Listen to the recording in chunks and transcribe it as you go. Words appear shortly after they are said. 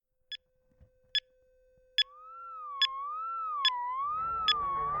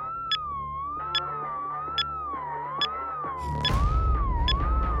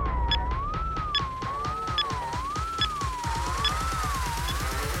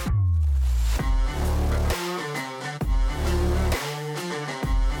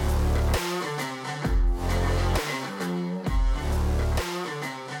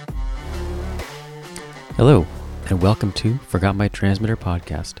Hello, and welcome to Forgot My Transmitter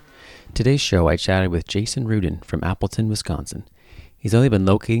podcast. Today's show, I chatted with Jason Rueden from Appleton, Wisconsin. He's only been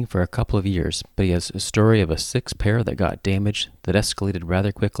locating for a couple of years, but he has a story of a 6 pair that got damaged that escalated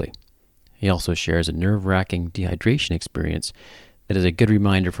rather quickly. He also shares a nerve-wracking dehydration experience that is a good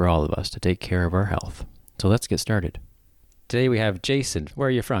reminder for all of us to take care of our health. So let's get started. Today we have Jason. Where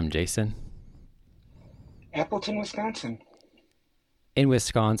are you from, Jason? Appleton, Wisconsin. In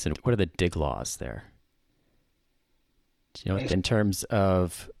Wisconsin, what are the dig laws there? Do you know, in terms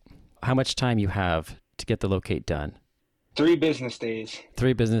of how much time you have to get the locate done? 3 business days.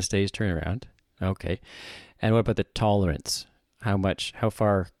 3 business days turnaround. Okay. And what about the tolerance? How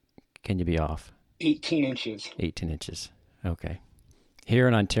far can you be off? 18 inches. 18 inches. Okay. Here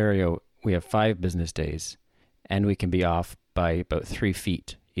in Ontario, we have 5 business days, and we can be off by about 3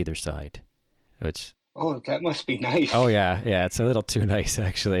 feet either side, which... Oh, that must be nice. Oh, yeah. It's a little too nice,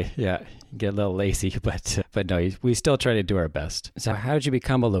 actually. Yeah, get a little lazy, but no, we still try to do our best. So how did you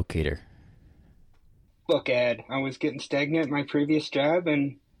become a locator? Look, Ed, I was getting stagnant at my previous job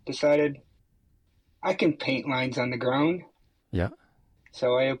and decided I can paint lines on the ground. Yeah.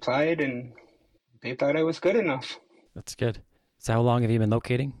 So I applied, and they thought I was good enough. That's good. So how long have you been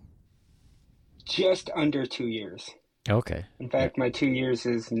locating? Just under 2 years. Okay. In fact, my 2 years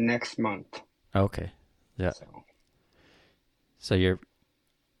is next month. Okay. Yeah. So you're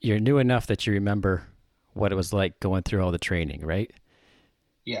new enough that you remember what it was like going through all the training, right?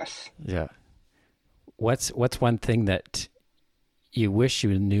 Yes. Yeah. What's one thing that you wish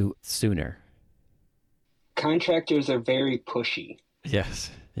you knew sooner? Contractors are very pushy. Yes.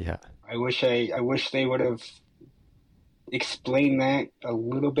 Yeah. I wish they would have explained that a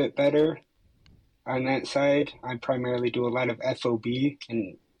little bit better on that side. I primarily do a lot of FOB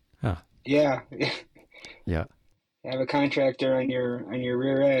and yeah. Yeah. Have a contractor on your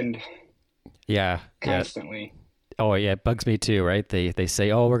rear end. Yeah. Constantly. Yeah. Oh yeah, it bugs me too, right? They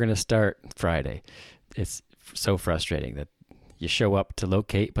say, "Oh, we're going to start Friday." It's so frustrating that you show up to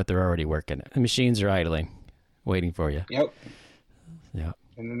locate, but they're already working. The machines are idling, waiting for you. Yep. Yeah.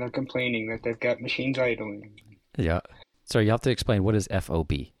 And then they're complaining that they've got machines idling. Yeah. So you have to explain, what is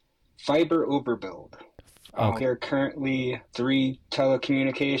FOB? Fiber overbuild. Okay. There are currently 3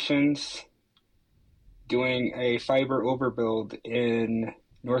 telecommunications doing a fiber overbuild in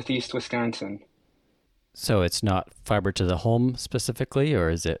northeast Wisconsin. So it's not fiber to the home specifically, or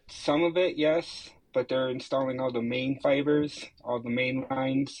is it? Some of it, yes, but they're installing all the main fibers, all the main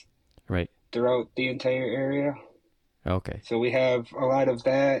lines, Right. throughout the entire area. Okay. So we have a lot of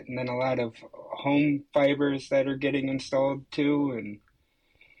that, and then a lot of home fibers that are getting installed too, and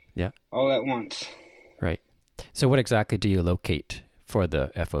yeah, all at once. Right. So what exactly do you locate for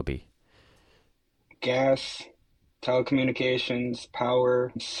the FOB? Gas, telecommunications,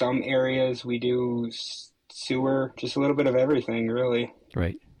 power. Some areas we do sewer, just a little bit of everything, really.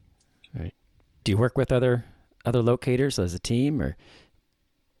 Right. Do you work with other locators as a team, or?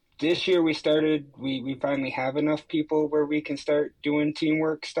 This year we finally have enough people where we can start doing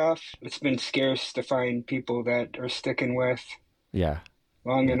teamwork stuff. It's been scarce to find people that are sticking with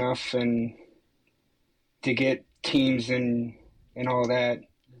long enough and to get teams and all that.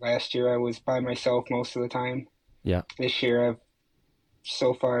 Last year I was by myself most of the time. Yeah. This year I've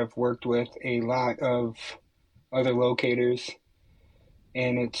worked with a lot of other locators,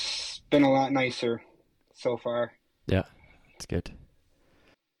 and it's been a lot nicer so far. Yeah, that's good.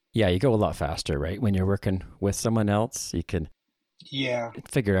 Yeah, you go a lot faster, right? When you're working with someone else, you can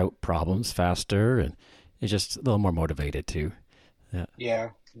figure out problems faster, and you're just a little more motivated too. Yeah. Yeah.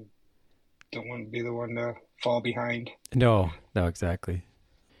 Don't want to be the one to fall behind. No, exactly.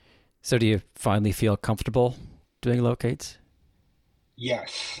 So do you finally feel comfortable doing locates?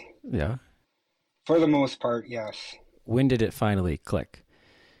 Yes. Yeah. For the most part, yes. When did it finally click?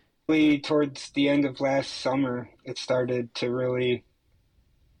 Towards the end of last summer, it started to really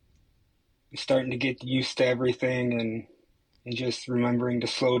starting to get used to everything and just remembering to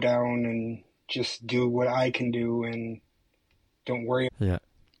slow down and just do what I can do and don't worry. Yeah.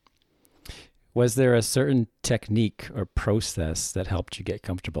 Was there a certain technique or process that helped you get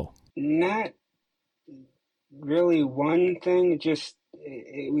comfortable? Not really one thing.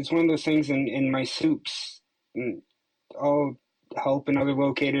 It was one of those things in my soups. All help and other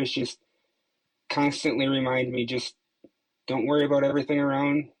locators just constantly remind me, just don't worry about everything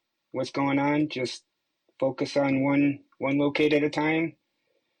around what's going on. Just focus on one locate at a time.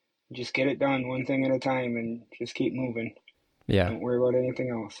 Just get it done one thing at a time and just keep moving. Yeah. Don't worry about anything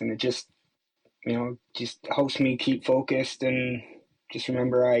else. And it just helps me keep focused and just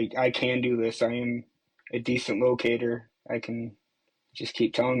remember I can do this. I am a decent locator. I can just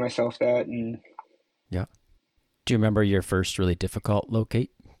keep telling myself that and Yeah. Do you remember your first really difficult locate?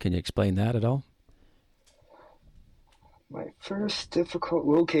 Can you explain that at all? My first difficult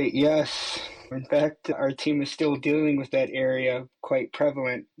locate, yes. In fact, our team is still dealing with that area, quite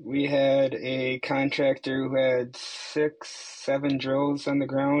prevalent. We had a contractor who had 6, 7 drills on the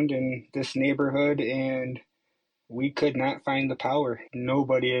ground in this neighborhood, and we could not find the power.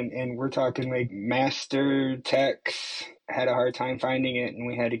 Nobody, and we're talking like master techs, had a hard time finding it, and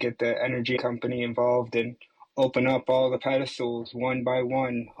we had to get the energy company involved and open up all the pedestals one by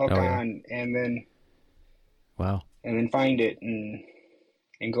one, hook Oh, yeah. on, and then Wow. find it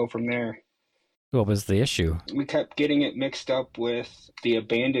and go from there. What was the issue? We kept getting it mixed up with the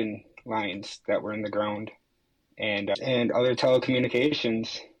abandoned lines that were in the ground and other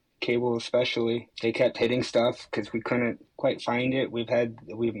telecommunications cable especially. They kept hitting stuff because we couldn't quite find it. We had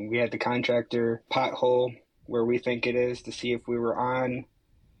the contractor pothole where we think it is to see if we were on,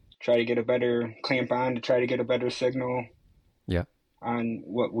 try to get a better clamp on to try to get a better signal. Yeah. On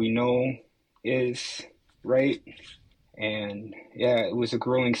what we know is right. And yeah, it was a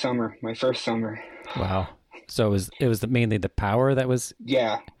grueling summer, my first summer. Wow. So it was mainly the power that was.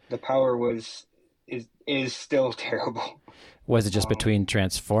 Yeah, the power is still terrible. Was it just between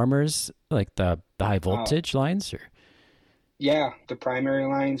transformers, like the high voltage lines, or? Yeah, the primary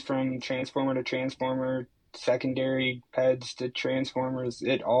lines from transformer to transformer, secondary peds to transformers,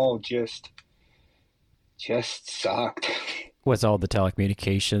 it all just sucked. Was all the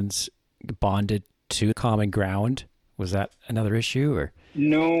telecommunications bonded to common ground? Was that another issue, or?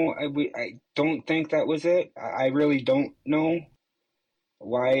 No, I don't think that was it. I really don't know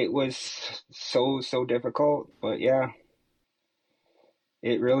why it was so difficult, but yeah,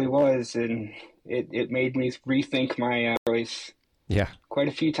 it really was, and it made me rethink my choice. Yeah. Quite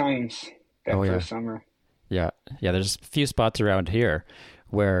a few times that first summer. Yeah. Yeah. There's a few spots around here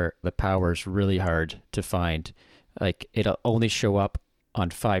where the power's really hard to find. Like it'll only show up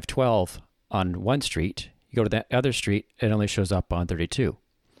on 512 on one street. You go to that other street, it only shows up on 32.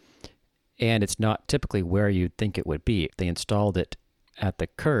 And it's not typically where you'd think it would be. They installed it at the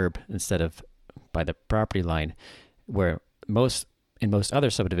curb instead of by the property line, where in most other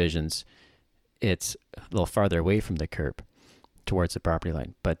subdivisions, it's a little farther away from the curb towards the property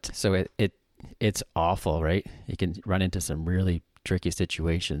line. But so it's awful, right? You can run into some really tricky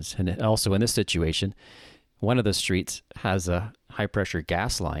situations. And also in this situation, one of the streets has a high pressure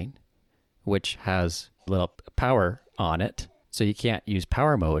gas line, which has little power on it. So you can't use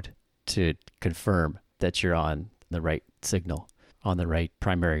power mode to confirm that you're on the right signal, on the right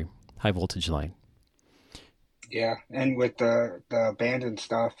primary high voltage line. Yeah, and with the abandoned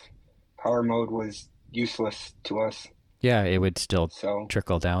stuff, power mode was useless to us. Yeah, it would still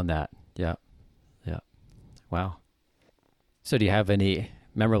trickle down that. Yeah. Yeah. Wow. So do you have any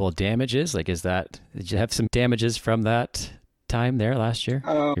memorable damages? Like, did you have some damages from that time there last year,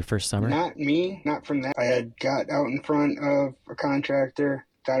 your first summer? Not me, not from that. I had got out in front of a contractor,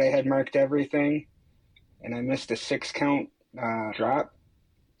 thought I had marked everything, and I missed a 6-count drop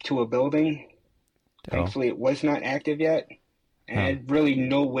to a building. Thankfully, it was not active yet, and I had really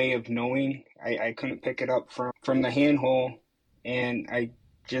no way of knowing. I couldn't pick it up from the handhole, and I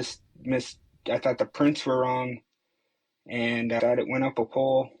just missed. I thought the prints were wrong, and I thought it went up a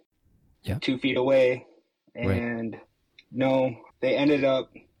pole 2 feet away, and no, they ended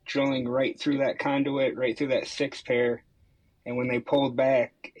up drilling right through that conduit, right through that 6 pair, and when they pulled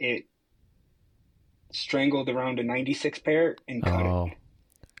back, it strangled around a 96 pair and cut it.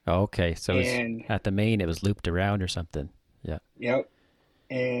 Okay, so at the main, it was looped around or something. Yeah. Yep.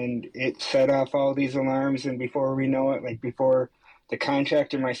 And it set off all these alarms, and before we know it, like before the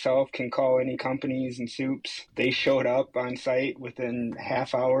contractor myself can call any companies and soups, they showed up on site within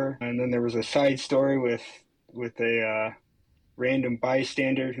half hour. And then there was a side story with a random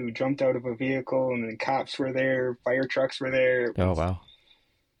bystander who jumped out of a vehicle, and then cops were there, fire trucks were there. Oh, wow.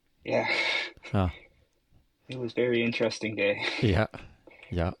 Yeah. Huh. It was a very interesting day. Yeah.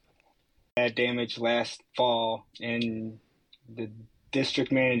 Yeah. Had damage last fall, and the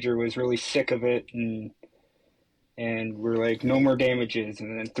district manager was really sick of it, and we're like, no more damages.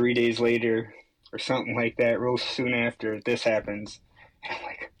 And then 3 days later, or something like that, real soon after, this happens. And I'm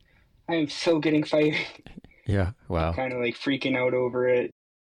like, I am so getting fired. Yeah, wow. I'm kind of like freaking out over it.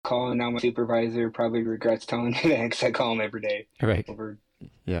 Calling now my supervisor, probably regrets telling me that because I call him every day. Right. Over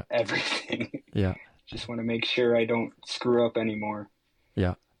yeah. everything. Yeah. Just want to make sure I don't screw up anymore.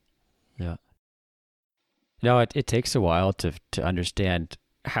 Yeah. Yeah. No, it takes a while to understand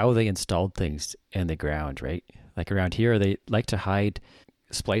how they installed things in the ground, right? Like around here, they like to hide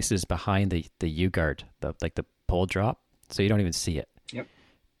splices behind the U-guard, like the pole drop, so you don't even see it. Yep.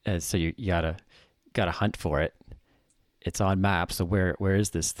 And so you gotta got to hunt for it. It's on maps. So where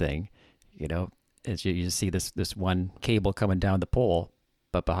is this thing? You know, as you see this one cable coming down the pole,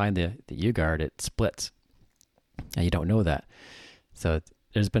 but behind the U-guard, it splits. And you don't know that. So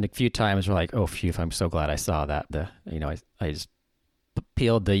there's been a few times where like, oh, phew, I'm so glad I saw that. I just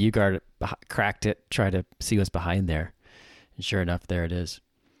peeled the U-guard, cracked it, tried to see what's behind there. And sure enough, there it is.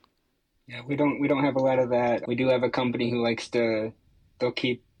 Yeah, we don't have a lot of that. We do have a company who they'll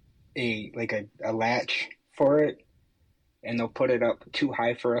keep a latch for it, and they'll put it up too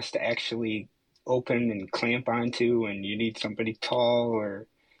high for us to actually open and clamp onto, and you need somebody tall or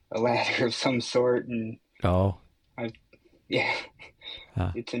a ladder of some sort. And Oh, yeah,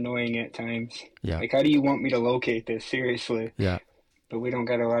 huh. it's annoying at times. Yeah, Like, how do you want me to locate this? Seriously. yeah, But we don't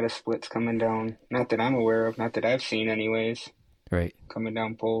got a lot of splits coming down. Not that I'm aware of, not that I've seen anyways, right. coming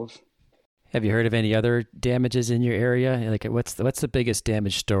down poles. Have you heard of any other damages in your area? Like, what's the biggest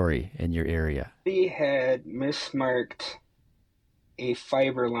damage story in your area? We had mismarked a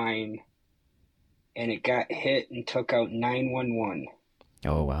fiber line, and it got hit and took out 911.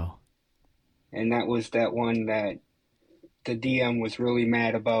 Oh, wow. And that was that one that the DM was really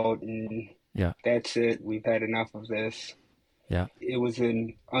mad about, and Yeah, that's it. We've had enough of this. yeah, It was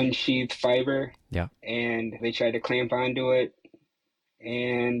an unsheathed fiber, yeah, and they tried to clamp onto it,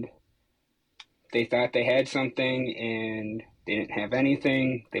 and they thought they had something, and they didn't have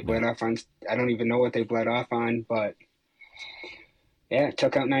anything. They bled off on, I don't even know what they bled off on, but yeah, it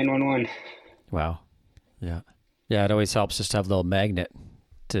took out 911. wow. Yeah. Yeah, it always helps just to have a little magnet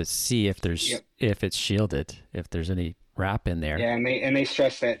to see if Yep. if it's shielded, if there's any wrap in there. Yeah, and they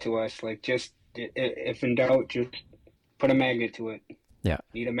stress that to us, like, just if in doubt, just put a magnet to it. Yeah.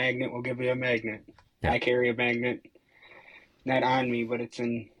 Need a magnet, we'll give you a magnet. Yeah. I carry a magnet, not on me, but it's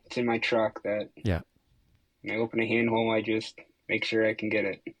in my truck that Yeah. when I open a handhole, I just make sure I can get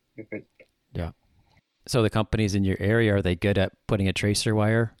it. Yeah. So the companies in your area, are they good at putting a tracer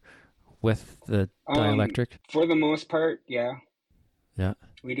wire with the dielectric? For the most part, yeah. Yeah.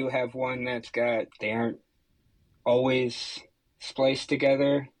 We do have one they aren't always spliced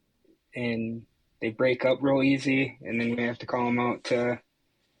together, and they break up real easy, and then we have to call them out to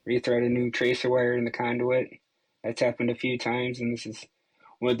rethread a new tracer wire in the conduit. That's happened a few times, and this is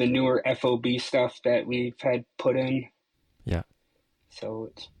one of the newer FOB stuff that we've had put in. Yeah. So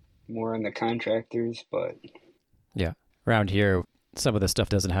it's more on the contractors, but Yeah. Around here, some of the stuff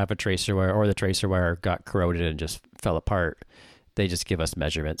doesn't have a tracer wire, or the tracer wire got corroded and just fell apart. They just give us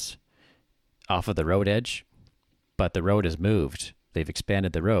measurements off of the road edge, but the road has moved. They've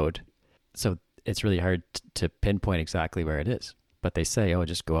expanded the road. So it's really hard to pinpoint exactly where it is. But they say, oh,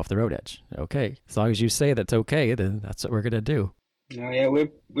 just go off the road edge. Okay. As long as you say that's okay, then that's what we're going to do. no, yeah,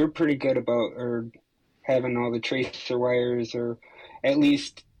 we're pretty good about having all the tracer wires, or at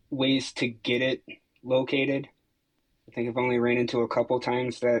least ways to get it located. I think I've only ran into a couple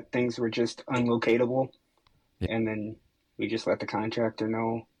times that things were just unlocatable, Yeah. and then we just let the contractor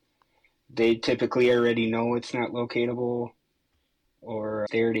know. They typically already know it's not locatable, or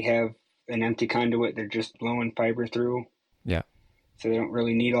they already have an empty conduit they're just blowing fiber through. Yeah. So they don't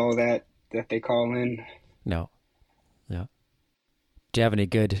really need all that they call in. No. Yeah. Do you have any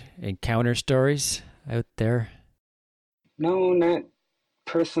good encounter stories out there? No, not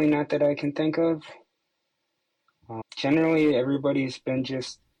personally, not that I can think of. Generally, everybody's been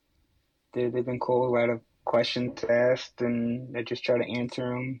they've been cool. A lot of questions asked, and I just try to answer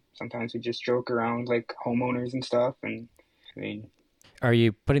them. Sometimes we just joke around like homeowners and stuff. And I mean, Are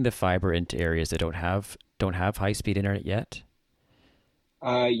you putting the fiber into areas that don't have high-speed internet yet?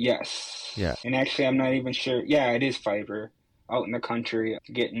 yes. Yeah. And actually, I'm not even sure. Yeah, it is fiber out in the country.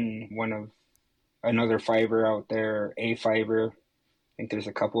 Getting another fiber out there, a fiber. I think there's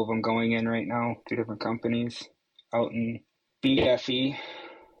a couple of them going in right now, 2 different companies out in BFE.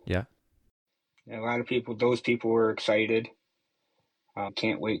 Yeah. And a lot of those people were excited.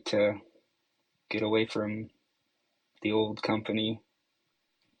 Can't wait to get away from the old company.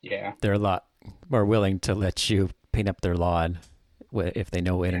 Yeah. They're a lot more willing to let you paint up their lawn if they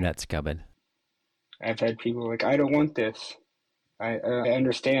know internet's coming. I've had people like, I don't want this. I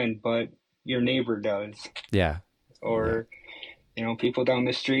understand, but your neighbor does. Yeah. Or, people down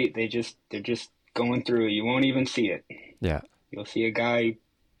the street, they're just going through. You won't even see it. Yeah. You'll see a guy,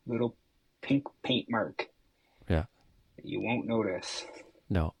 little pink paint mark. Yeah. You won't notice.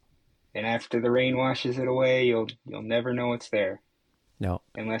 No. And after the rain washes it away, you'll never know it's there. No.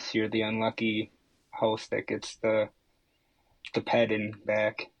 Unless you're the unlucky host that gets the ped in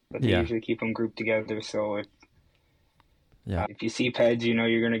back. But they usually keep them grouped together, so if you see peds,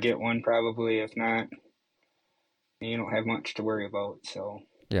 you're going to get one probably. If not, you don't have much to worry about. So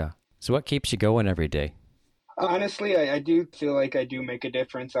Yeah. So what keeps you going every day? Honestly, I do feel like I do make a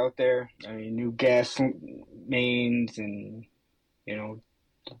difference out there. I mean, new gas mains and,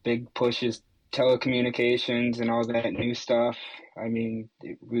 the big pushes, telecommunications and all that new stuff. I mean,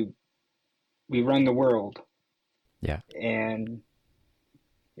 we run the world, Yeah. and,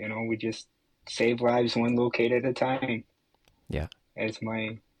 we just save lives one locate at a time, Yeah. as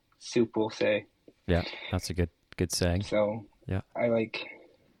my soup will say. Yeah. That's a good saying. So Yeah. I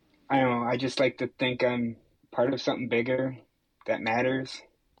don't know, I just like to think I'm part of something bigger that matters.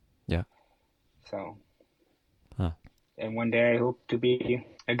 Yeah. So, Huh. and one day I hope to be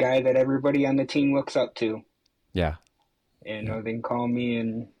a guy that everybody on the team looks up to. Yeah. And Yeah. they can call me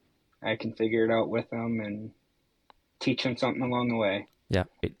and I can figure it out with them and teach them something along the way. Yeah.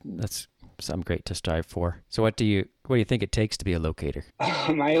 That's something great to strive for. So what do you think it takes to be a locator?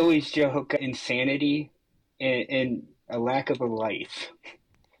 I always joke insanity and a lack of a life.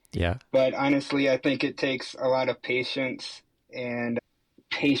 Yeah. But honestly, I think it takes a lot of patience and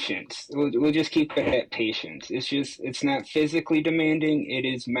patience. We'll just keep it at patience. It's not physically demanding, it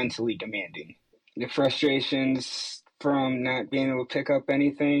is mentally demanding. The frustrations from not being able to pick up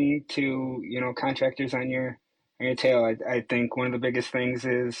anything to, contractors on your tail. I think one of the biggest things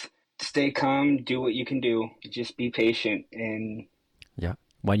is stay calm, do what you can do. Just be patient and Yeah.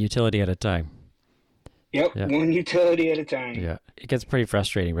 One utility at a time. yep, Yeah. one utility at a time. Yeah. It gets pretty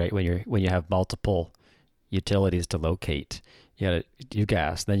frustrating, right? When you have multiple utilities to locate. You gotta do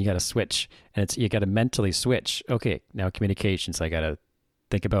gas, then you gotta switch, and you gotta mentally switch. Okay, now communications. I gotta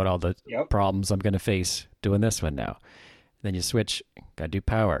think about all the Yep. problems I'm gonna face doing this one now. Then you switch, gotta do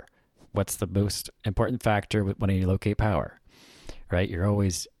power. What's the most important factor when you locate power? Right? You're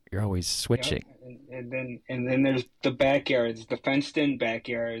always Yep. switching. And then there's the backyards, the fenced in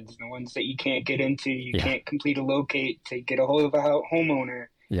backyards, the ones that you can't get into, you Yeah. can't complete a locate to get a hold of a homeowner.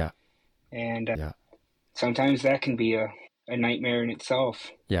 Yeah. And Yeah. sometimes that can be a nightmare in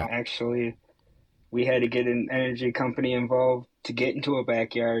itself. Yeah. Actually, we had to get an energy company involved to get into a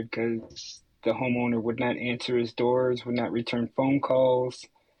backyard because the homeowner would not answer his doors, would not return phone calls.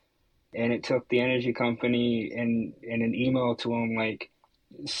 And it took the energy company and an email to him like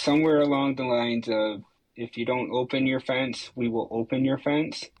somewhere along the lines of, if you don't open your fence, we will open your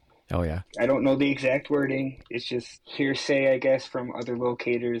fence. Oh yeah. I don't know the exact wording. It's just hearsay, I guess, from other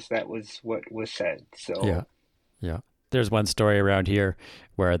locators. That was what was said. Yeah. So, Yeah. There's one story around here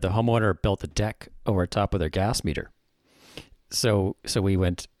where the homeowner built a deck over top of their gas meter. So we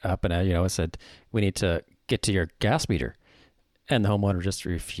went up and I said, we need to get to your gas meter, and the homeowner just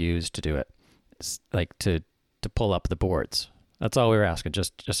refused to do it. It's like to pull up the boards. That's all we were asking.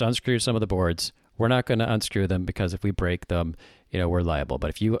 Just unscrew some of the boards. We're not going to unscrew them because if we break them, we're liable. But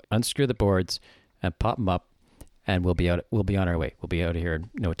if you unscrew the boards and pop them up, and we'll be on our way. We'll be out of here in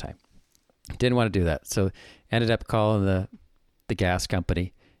no time. Didn't want to do that, so ended up calling the gas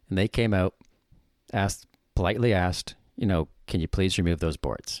company, and they came out, politely asked, can you please remove those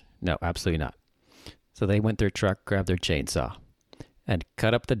boards? No, absolutely not. So they went their truck, grabbed their chainsaw, and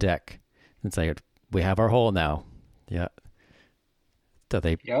cut up the deck, and said, we have our hole now. Yeah. So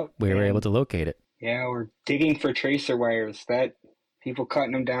yep. we were And able to locate it. yeah, we're digging for tracer wires. That people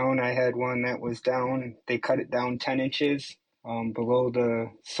cutting them down. I had one that was down. They cut it down 10 inches below the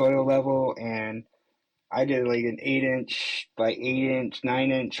soil level, and I did like an 8 inch by 8 inch,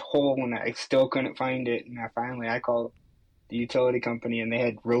 9 inch hole, and I still couldn't find it. And I called the utility company, and they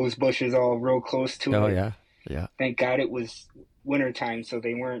had rose bushes all real close to Oh it. yeah. Yeah. Thank God it was wintertime, so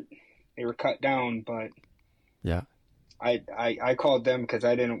they were cut down. But Yeah. I called them because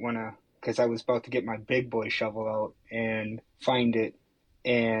I didn't want to, because I was about to get my big boy shovel out and find it.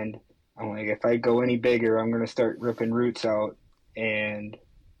 And I'm like, if I go any bigger, I'm going to start ripping roots out. And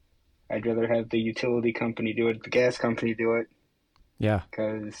I'd rather have the utility company do it, the gas company do it, Yeah.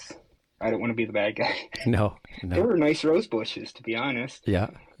 because I don't want to be the bad guy. No. They No. were nice rose bushes, to be honest. Yeah.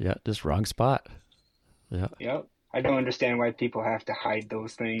 Yeah. Just wrong spot. Yeah. Yep. I don't understand why people have to hide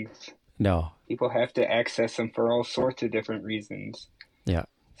those things. No. People have to access them for all sorts of different reasons. Yeah.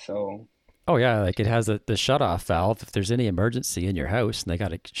 So, Oh yeah, like it has the shut-off valve. If there's any emergency in your house and they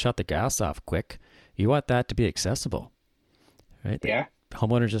got to shut the gas off quick, you want that to be accessible, right? yeah,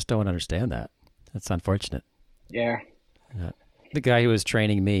 Homeowners just don't understand that. That's unfortunate. yeah, Yeah. The guy who was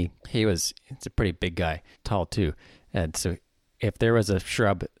training me, it's a pretty big guy, tall too, and so if there was a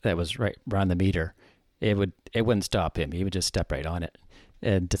shrub that was right around the meter, it wouldn't stop him. He would just step right on it.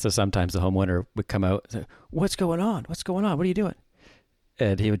 And so sometimes the homeowner would come out and say, "What's going on? What's going on? What are you doing?"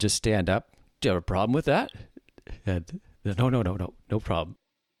 And he would just stand up. Do you have a problem with that? And no problem.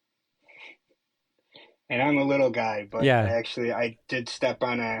 And I'm a little guy, but Yeah. I did step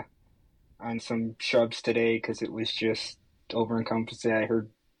on on some shrubs today because it was just over encompassing. I heard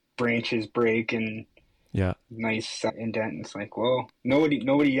branches break and Yeah. nice indent. And it's like, well,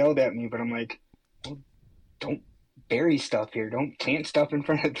 nobody yelled at me, but I'm like, well, don't bury stuff here. Don't plant stuff in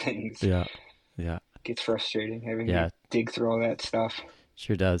front of things. Yeah. Yeah. Gets frustrating having Yeah. to dig through all that stuff.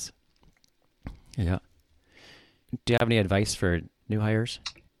 Sure does. Yeah. Do you have any advice for new hires?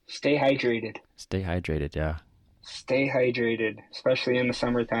 Stay hydrated. Stay hydrated. Yeah. Stay hydrated, especially in the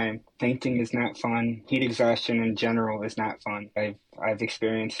summertime. Fainting is not fun. Heat exhaustion in general is not fun. I've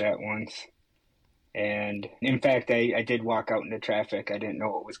experienced that once. And in fact, I did walk out into traffic. I didn't know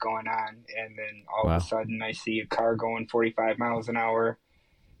what was going on. And then all of a sudden I see a car going 45 miles an hour,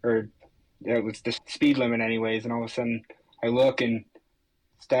 or it was the speed limit anyways. And all of a sudden I look and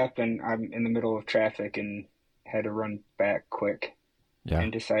step, and I'm in the middle of traffic and had to run back quick. Yeah.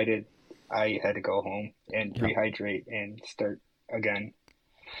 And decided I had to go home and rehydrate and start again.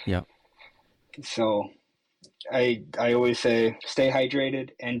 Yeah. So I always say stay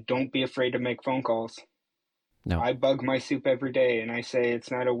hydrated and don't be afraid to make phone calls. No. I bug my soup every day, and I say it's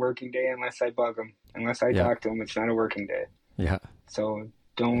not a working day unless I bug them. Unless I talk to them, it's not a working day. Yeah. So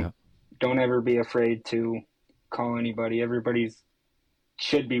don't ever be afraid to call anybody. Everybody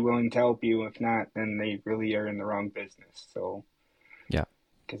should be willing to help you. If not, then they really are in the wrong business. So yeah,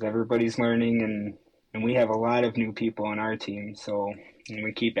 because everybody's learning, and we have a lot of new people on our team. So and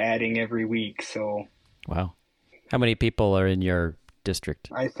we keep adding every week. So wow. How many people are in your district?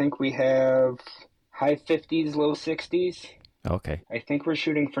 I think we have high 50s, low 60s. Okay. I think we're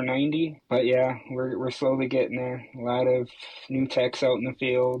shooting for 90, but yeah, we're slowly getting there. A lot of new techs out in the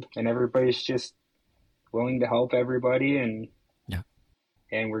field, and everybody's just willing to help everybody, and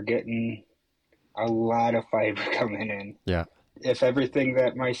we're getting a lot of fiber coming in. Yeah. If everything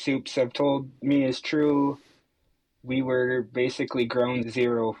that my soups have told me is true, we were basically ground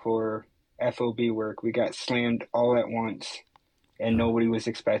zero for FOB work. We got slammed all at once, and nobody was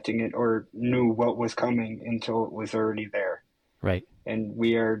expecting it or knew what was coming until it was already there. Right. And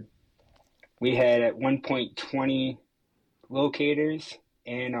we had at one point 20 locators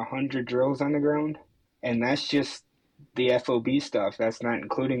and 100 drills on the ground, and that's just the FOB stuff. That's not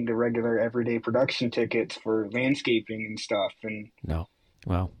including the regular everyday production tickets for landscaping and stuff. And no.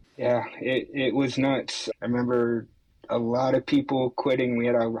 Wow. Yeah, it was nuts. I remember a lot of people quitting. We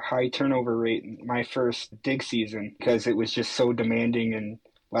had a high turnover rate in my first dig season because it was just so demanding and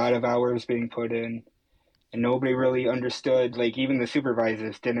a lot of hours being put in. And nobody really understood, like even the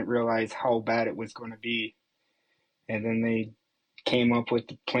supervisors didn't realize how bad it was going to be. And then they came up with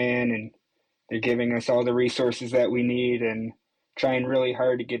the plan, and they're giving us all the resources that we need and trying really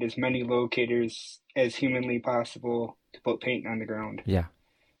hard to get as many locators as humanly possible to put paint on the ground. Yeah.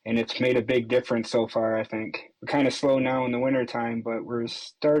 And it's made a big difference so far, I think. We're kind of slow now in the wintertime, but we're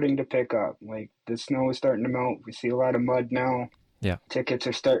starting to pick up. Like, the snow is starting to melt. We see a lot of mud now. Yeah. Tickets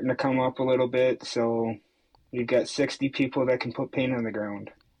are starting to come up a little bit, so we've got 60 people that can put paint on the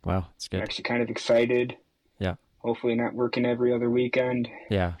ground. Wow, that's good. I'm actually kind of excited. Yeah. Hopefully not working every other weekend.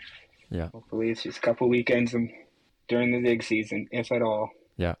 Yeah. Yeah. Hopefully it's just a couple weekends during the dig season, if at all.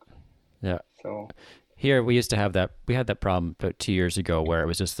 Yeah. Yeah. So here we used to have that. We had that problem about 2 years ago where it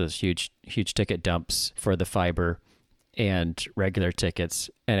was just those huge ticket dumps for the fiber and regular tickets,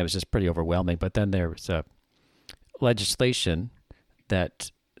 and it was just pretty overwhelming. But then there was a legislation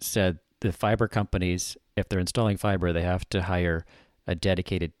that said the fiber companies, if they're installing fiber, they have to hire a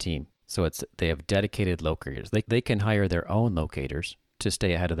dedicated team. So they have dedicated locators. They can hire their own locators to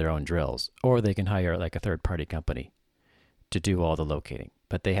stay ahead of their own drills, or they can hire like a third-party company to do all the locating.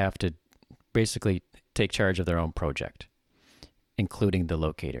 But they have to basically take charge of their own project, including the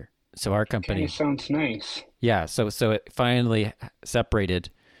locator. So our company... Kind of sounds nice. Yeah, so it finally separated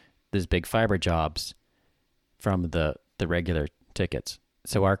these big fiber jobs from the regular tickets.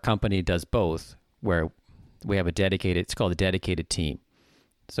 So our company does both, where we have it's called a dedicated team.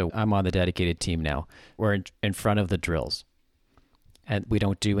 So I'm on the dedicated team now. We're in front of the drills, and we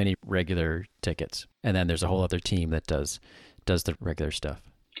don't do any regular tickets. And then there's a whole other team that does the regular stuff.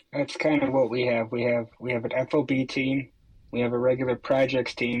 That's kind of what we have. We have an FOB team. We have a regular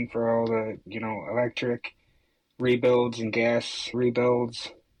projects team for all the, electric rebuilds and gas rebuilds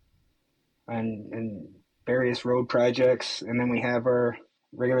and various road projects. And then we have our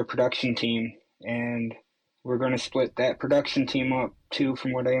regular production team. And we're going to split that production team up too,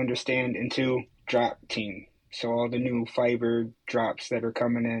 from what I understand, into drop team. So all the new fiber drops that are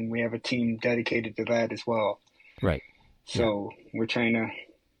coming in, we have a team dedicated to that as well. Right. So we're trying to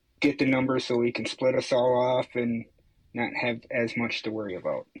get the numbers so we can split us all off and not have as much to worry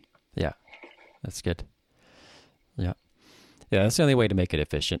about. Yeah, that's good. Yeah. Yeah, that's the only way to make it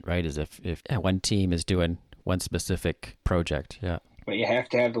efficient, right? Is if one team is doing one specific project. Yeah. But you have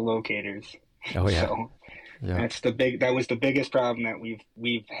to have the locators. Oh yeah. So Yeah. that was the biggest problem that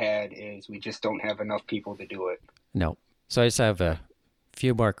we've had is we just don't have enough people to do it. No. So I just have a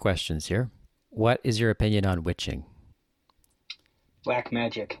few more questions here. What is your opinion on witching? Black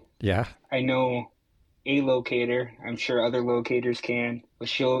magic. Yeah. I know a locator, I'm sure other locators can, but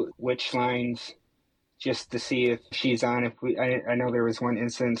she'll witch lines just to see if she's on. I know there was one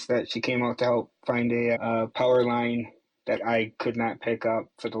instance that she came out to help find a power line that I could not pick up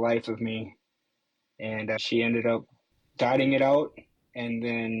for the life of me. And she ended up dotting it out, and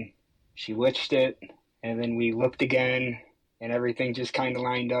then she witched it, and then we looked again, and everything just kind of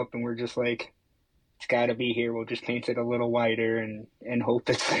lined up, and we're just like, it's got to be here. We'll just paint it a little wider and hope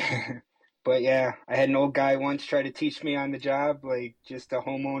it's there. But yeah, I had an old guy once try to teach me on the job, like just a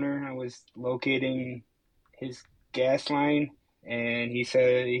homeowner. I was locating his gas line, and he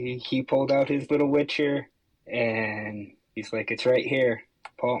said he pulled out his little witcher, and he's like, it's right here.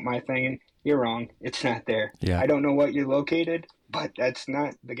 Pull out my thing, and you're wrong. It's not there. Yeah. I don't know what you located, but that's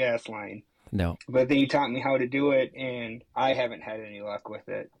not the gas line. No. But then you taught me how to do it, and I haven't had any luck with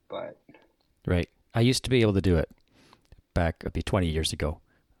it. But Right. I used to be able to do it back, it'd be 20 years ago,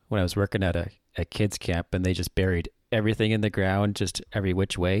 when I was working at a kids camp, and they just buried everything in the ground, just every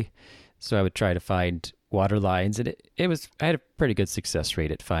which way. So I would try to find water lines, and I had a pretty good success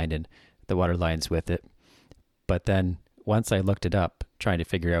rate at finding the water lines with it. But then once I looked it up, trying to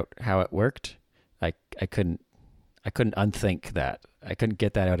figure out how it worked, I couldn't unthink that. I couldn't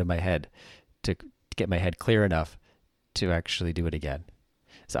get that out of my head to get my head clear enough to actually do it again.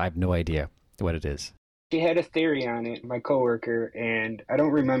 So I have no idea what it is. she had a theory on it, my coworker, and I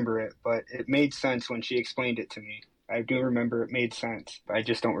don't remember it, but it made sense when she explained it to me. I do remember it made sense. I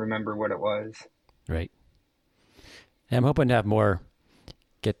just don't remember what it was. Right. And I'm hoping to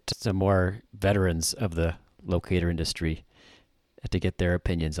get some more veterans of the locator industry to get their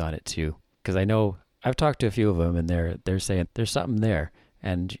opinions on it too. Because I know I've talked to a few of them, and they're saying there's something there,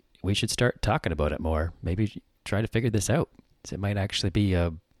 and we should start talking about it more. Maybe try to figure this out. So it might actually be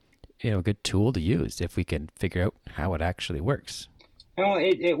a good tool to use if we can figure out how it actually works. No,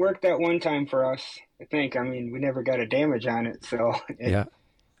 it worked that one time for us, I think. I mean, we never got a damage on it, so Yeah.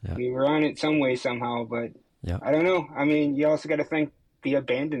 we were on it some way somehow, but Yeah. I don't know. I mean, you also got to think the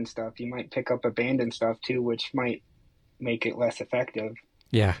abandoned stuff. You might pick up abandoned stuff too, which might make it less effective.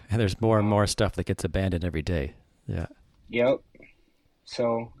 Yeah, and there's more and more stuff that gets abandoned every day. Yeah. Yep.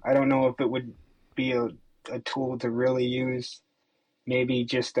 So I don't know if it would be a tool to really use. Maybe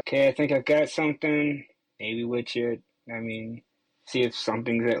just, okay, I think I've got something, maybe witch it. I mean, see if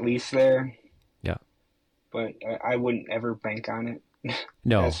something's at least there. Yeah. But I wouldn't ever bank on it.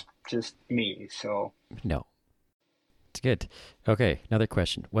 No. That's just me, so. No. It's good. Okay, another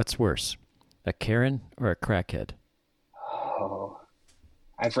question. What's worse, a Karen or a crackhead? Oh.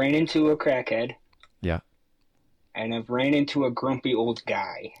 I've ran into a crackhead. Yeah. And I've ran into a grumpy old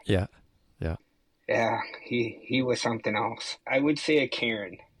guy. Yeah. Yeah. Yeah, he was something else. I would say a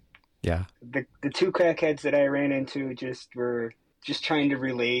Karen. Yeah. The two crackheads that I ran into were just trying to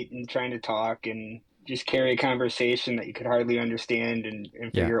relate and trying to talk and just carry a conversation that you could hardly understand and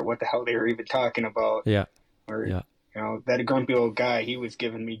figure out what the hell they were even talking about. Yeah. Or, Yeah. That grumpy old guy, he was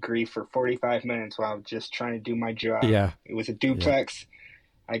giving me grief for 45 minutes while I was just trying to do my job. Yeah. It was a duplex.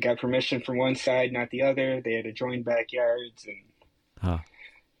 Yeah. I got permission from one side, not the other. They had adjoined backyards. And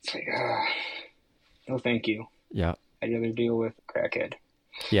it's like, no thank you. Yeah. I'd rather deal with a crackhead.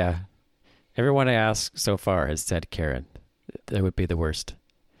 Yeah. Everyone I asked so far has said Karen. That would be the worst.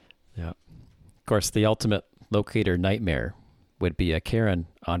 Yeah. Of course, the ultimate locator nightmare would be a Karen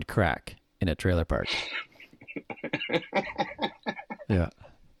on crack in a trailer park. Yeah.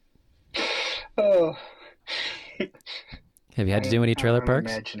 Oh. Have you had to do any trailer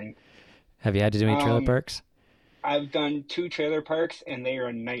parks? Imagining. Have you had to do any trailer parks? I've done 2 trailer parks, and they are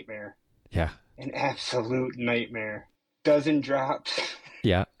a nightmare. Yeah. An absolute nightmare. Dozen drops.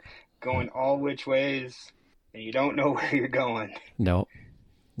 Yeah. Going all which ways, and you don't know where you're going. No.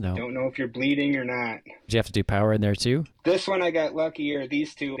 Don't know if you're bleeding or not. Did you have to do power in there too? This one I got luckier.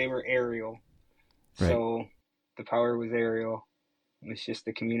 These 2, they were aerial. Right. So the power was aerial. It was just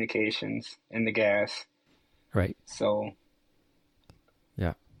the communications and the gas. Right. So.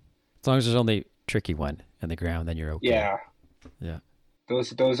 Yeah. As long as there's only tricky one in the ground, then you're okay. Yeah. Yeah.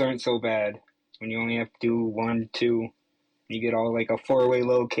 Those aren't so bad. When you only have to do 1, 2, you get all like a 4-way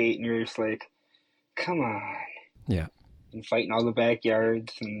locate, and you're just like, come on. Yeah. And fighting all the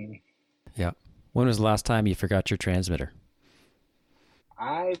backyards. And yeah. When was the last time you forgot your transmitter?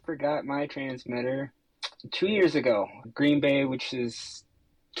 I forgot my transmitter. 2 years ago, Green Bay, which is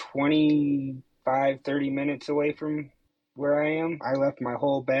 25-30 minutes away from where I am. I left my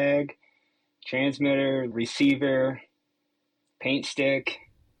whole bag, transmitter, receiver, paint stick.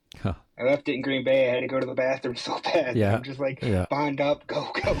 Huh. I left it in Green Bay. I had to go to the bathroom so bad. Yeah. I'm just like, Yeah. bond up,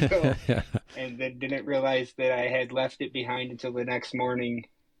 go, go, go. Yeah. And then didn't realize that I had left it behind until the next morning,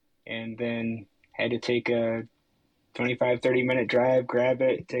 and then had to take a 25-30 minute drive, grab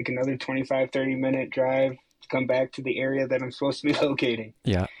it, take another 25-30 minute drive, come back to the area that I'm supposed to be locating.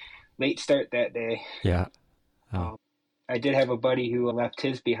 Yeah. Late start that day. Yeah. Oh. I did have a buddy who left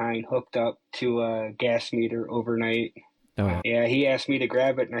his behind hooked up to a gas meter overnight. Oh, yeah. Yeah, he asked me to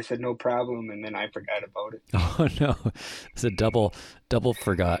grab it, and I said no problem, and then I forgot about it. Oh no, it's a double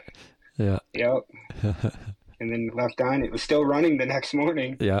forgot. Yeah. Yep. And then left on. It was still running the next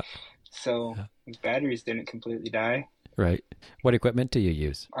morning. Yeah. So the batteries didn't completely die. Right. What equipment do you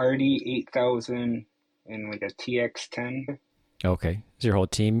use? RD 8000 and like a TX10. Okay. Does your whole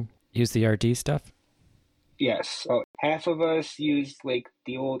team use the RD stuff? Yes. So half of us use like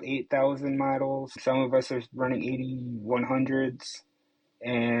the old 8000 models. Some of us are running 8100s.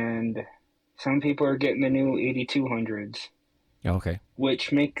 And some people are getting the new 8200s. Okay.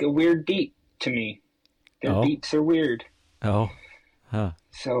 Which make a weird beep to me. Their beeps are weird. Oh. Huh.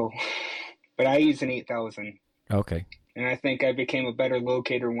 So, but I use an 8000. Okay. And I think I became a better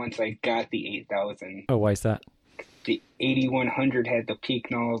locator once I got the 8000. Oh, why is that? The 8100 had the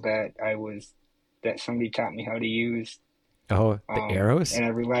peak null that somebody taught me how to use. Oh, the arrows? And I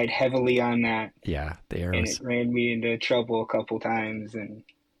relied heavily on that. Yeah, the arrows. And it ran me into trouble a couple times. And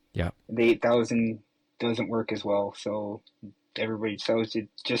yeah, the 8000 doesn't work as well. So everybody tells you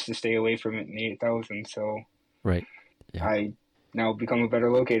just to stay away from it in the 8000. So right. Yeah. I now become a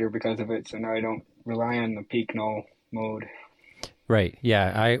better locator because of it. So now I don't rely on the peak null mode. Right.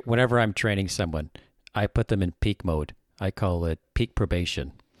 Yeah. Whenever I'm training someone, I put them in peak mode. I call it peak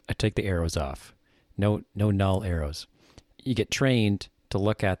probation. I take the arrows off. No null arrows. You get trained to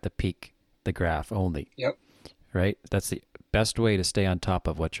look at the peak, the graph only. Yep. Right? That's the best way to stay on top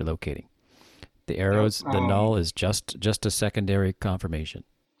of what you're locating. The arrows, the null is just a secondary confirmation.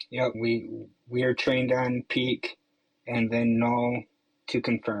 Yep. We are trained on peak and then null to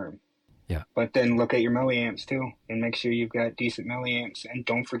confirm. Yeah. But then look at your milliamps too and make sure you've got decent milliamps, and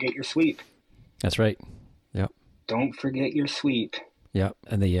don't forget your sweep. That's right. Yep. Don't forget your sweep. Yep.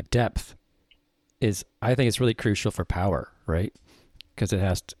 And the depth I think it's really crucial for power, right? Because it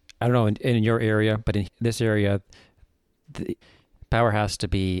has to, I don't know in your area, but in this area, the power has to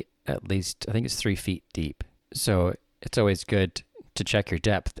be at least, I think it's 3 feet deep. So it's always good to check your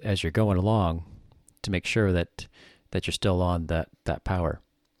depth as you're going along to make sure that you're still on that power.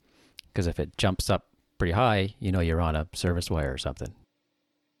 Because if it jumps up pretty high, you're on a service wire or something.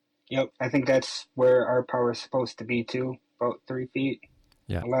 Yep. I think that's where our power is supposed to be too, about 3 feet.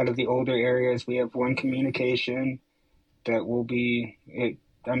 Yeah. A lot of the older areas, we have one communication that will be, if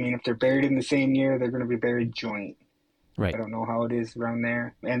they're buried in the same year, they're going to be buried joint. Right. I don't know how it is around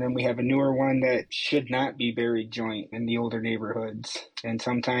there. And then we have a newer one that should not be buried joint in the older neighborhoods. And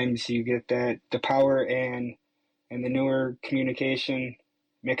sometimes you get the power and the newer communication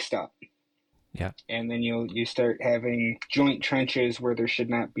mixed up. Yeah. And then you start having joint trenches where there should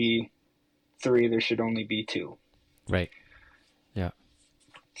not be 3, there should only be 2. Right. Yeah.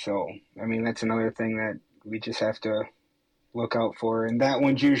 So, that's another thing that we just have to look out for. And that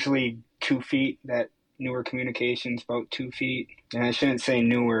one's usually 2 feet. That newer communication's about 2 feet. And I shouldn't say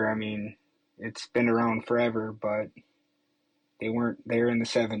newer. It's been around forever, but they were in the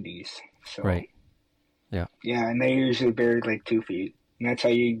 70s. So, right. Yeah. Yeah, and they usually buried like 2 feet. And that's how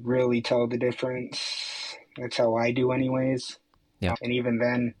you really tell the difference. That's how I do anyways. Yeah. And even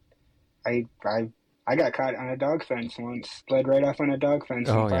then, I got caught on a dog fence once. Bled right off on a dog fence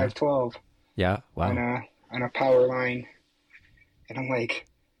on 512. Yeah. Wow. On a power line. And I'm like,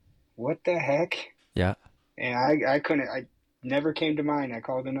 what the heck? Yeah. And I never came to mind. I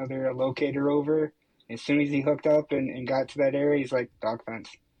called another locator over. As soon as he hooked up and got to that area, he's like, dog fence.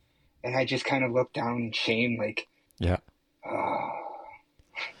 And I just kind of looked down in shame, like, yeah.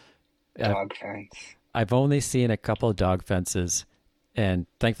 Dog fence. I've only seen a couple of dog fences, and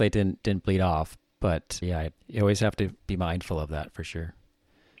thankfully it didn't bleed off. But yeah, you always have to be mindful of that for sure.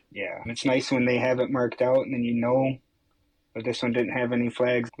 Yeah, it's nice when they have it marked out, and then but this one didn't have any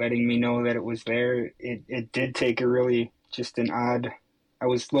flags letting me know that it was there. It did take I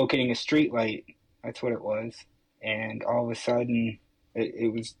was locating a street light. That's what it was. And all of a sudden,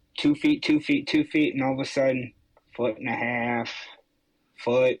 it was 2 feet, 2 feet, 2 feet, and all of a sudden, 1.5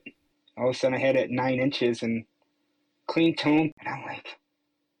 foot. All of a sudden, I had it at 9 inches and clean tone. And I'm like,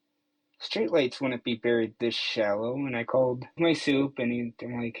 street lights wouldn't be buried this shallow. And I called my soup, and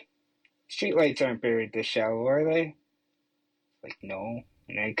I'm like, street lights aren't buried this shallow, are they? Like, no.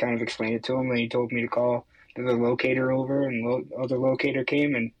 And I kind of explained it to him, and he told me to call the locator over, and other locator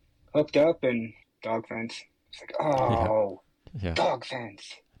came and hooked up, and dog fence. It's like, oh, Yeah. dog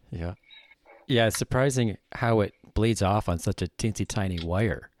fence. Yeah. Yeah, it's surprising how it bleeds off on such a teensy tiny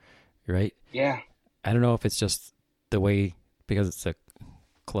wire, right? Yeah. I don't know if it's just the way, because it's a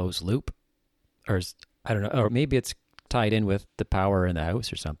closed loop, or I don't know, or maybe it's tied in with the power in the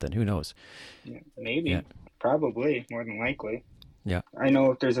house or something. Who knows? Yeah, maybe. Yeah. Probably, more than likely. Yeah. I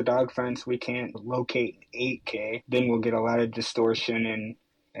know if there's a dog fence, we can't locate 8K. Then we'll get a lot of distortion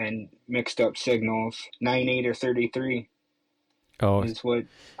and mixed up signals. 9.8 or 33 is what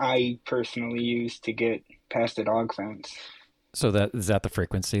I personally use to get past the dog fence. So is that the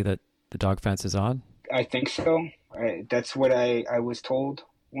frequency that the dog fence is on? I think so. That's what I was told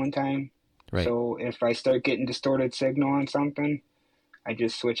one time. Right. So if I start getting distorted signal on something, I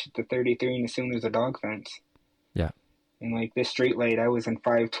just switch it to 33 and assume there's a dog fence. Yeah. And like this street light, I was in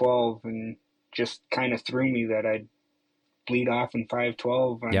 512 and just kind of threw me that I'd bleed off in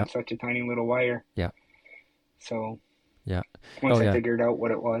 512 on such a tiny little wire. Yeah. So yeah. Once I figured out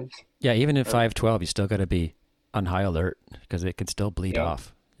what it was. Yeah, even in 512, you still got to be on high alert because it can still bleed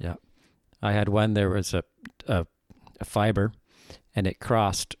off. Yeah. I had one, there was a fiber, and it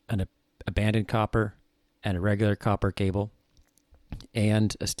crossed an abandoned copper and a regular copper cable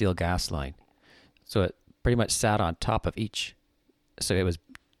and a steel gas line. So it pretty much sat on top of each. So it was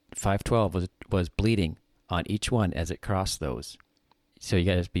 512 was bleeding on each one as it crossed those. So you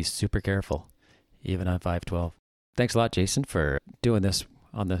got to be super careful, even on 512. Thanks a lot, Jason, for doing this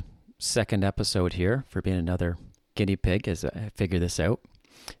on the second episode here, for being another guinea pig as I figure this out.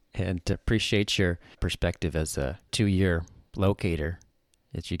 And appreciate your perspective as a 2-year locator,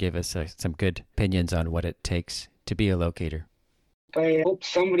 that you gave us some good opinions on what it takes to be a locator. I hope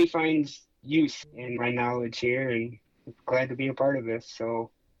somebody finds use in my knowledge here, and I'm glad to be a part of this.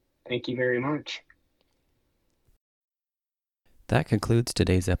 So thank you very much. That concludes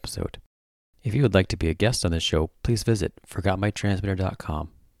today's episode. If you would like to be a guest on the show, please visit forgotmytransmitter.com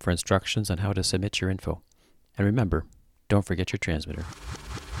for instructions on how to submit your info. And remember, don't forget your transmitter.